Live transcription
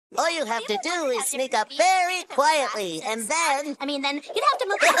you have to do is sneak up very quietly, and then... then you'd have to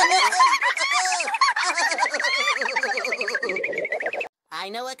move... I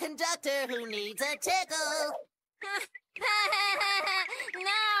know a conductor who needs a tickle.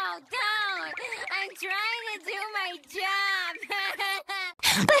 No, don't! I'm trying to do my job!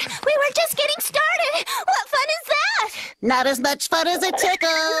 But we were just getting started! What fun is that? Not as much fun as a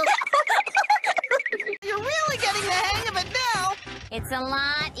tickle. You're really getting the hang of it now. It's a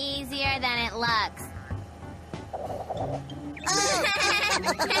lot easier than it looks.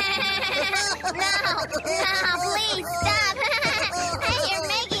 No, please stop! You're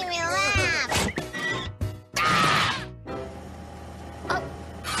making me laugh!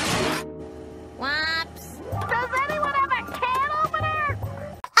 Whoops. Does anyone have a can opener?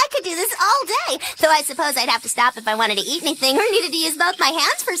 I could do this all day, though I suppose I'd have to stop if I wanted to eat anything or needed to use both my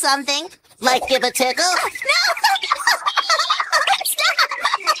hands for something. Like give a tickle? No!